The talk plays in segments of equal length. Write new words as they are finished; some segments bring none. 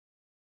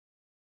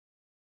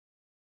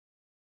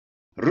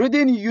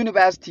RUDN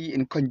University,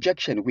 in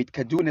conjunction with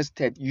Kaduna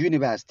State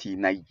University,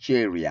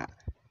 Nigeria,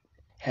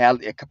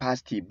 held a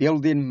capacity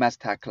building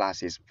master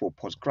classes for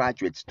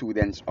postgraduate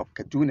students of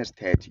Kaduna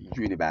State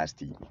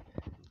University.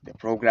 The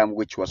program,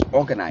 which was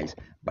organized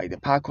by the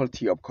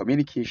Faculty of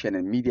Communication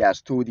and Media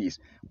Studies,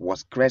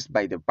 was graced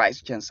by the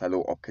Vice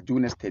Chancellor of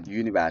Kaduna State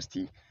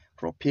University,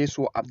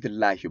 Professor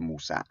Abdullahi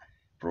Musa,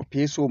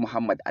 Professor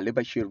Muhammad Ali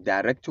Bashir,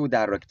 Director,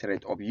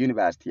 Directorate of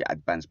University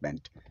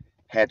Advancement,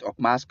 Head of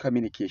Mass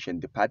Communication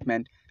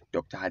Department,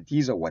 Dr.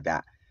 Hadiza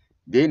Wada,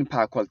 Dean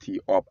Faculty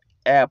of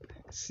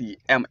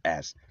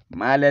FCMS,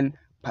 Malan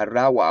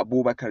Parawa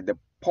Abubakar, the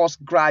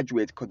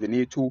Postgraduate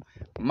Coordinator,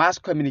 Mass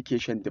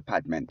Communication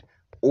Department,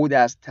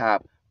 other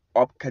staff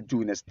of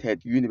Kaduna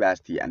State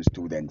University and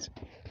students.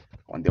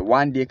 On the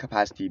one-day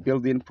capacity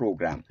building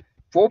program,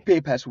 4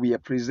 papers were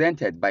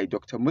presented by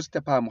Dr.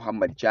 Mustapha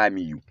Muhammad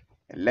Jamiu,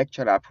 a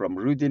lecturer from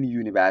RUDN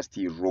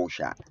University,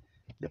 Rosha.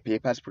 The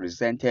papers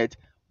presented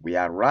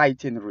were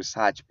writing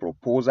research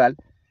proposal,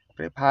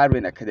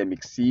 preparing academic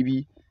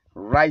CV,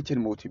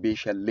 writing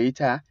motivation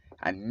letter,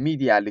 and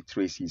media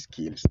literacy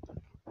skills.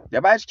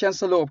 The Vice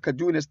Chancellor of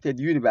Kaduna State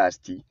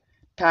University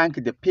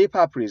thanked the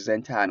paper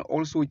presenter and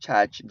also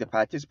charged the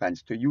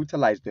participants to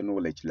utilize the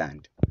knowledge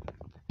learned.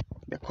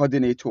 The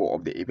coordinator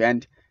of the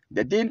event,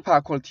 the Dean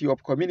Faculty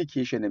of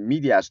Communication and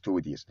Media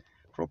Studies,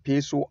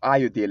 Professor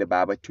Ayodele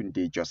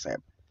Babatunde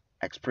Joseph,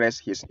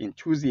 expressed his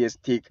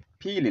enthusiastic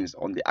feelings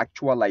on the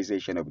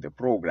actualization of the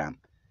program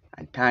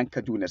and thanked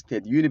Kaduna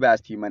State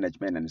University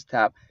management and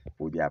staff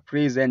for their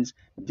presence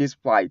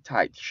despite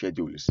tight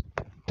schedules.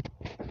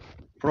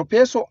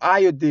 Professor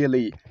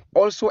Ayodele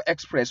also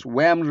expressed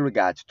warm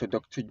regards to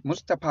Dr.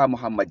 Mustapha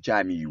Muhammad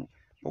Jamiu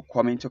for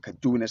coming to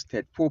Kaduna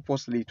State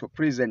purposely to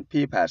present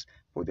papers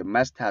for the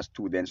master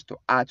students to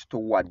add to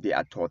what they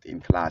are taught in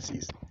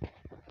classes.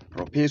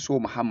 Professor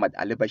Muhammad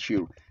Ali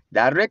Bashir,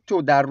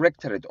 Director,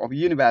 Directorate of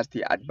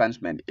University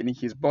Advancement, in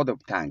his vote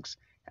of thanks,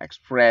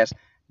 expressed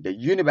the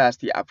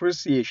university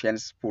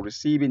appreciations for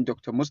receiving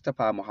Dr.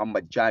 Mustapha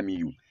Muhammad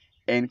Jamiu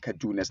in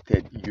Kaduna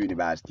State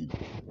University.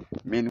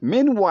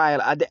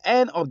 Meanwhile, at the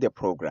end of the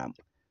program,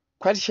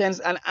 questions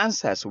and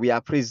answers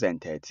were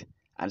presented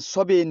and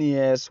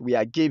souvenirs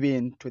were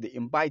given to the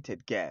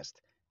invited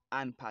guests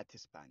and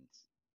participants.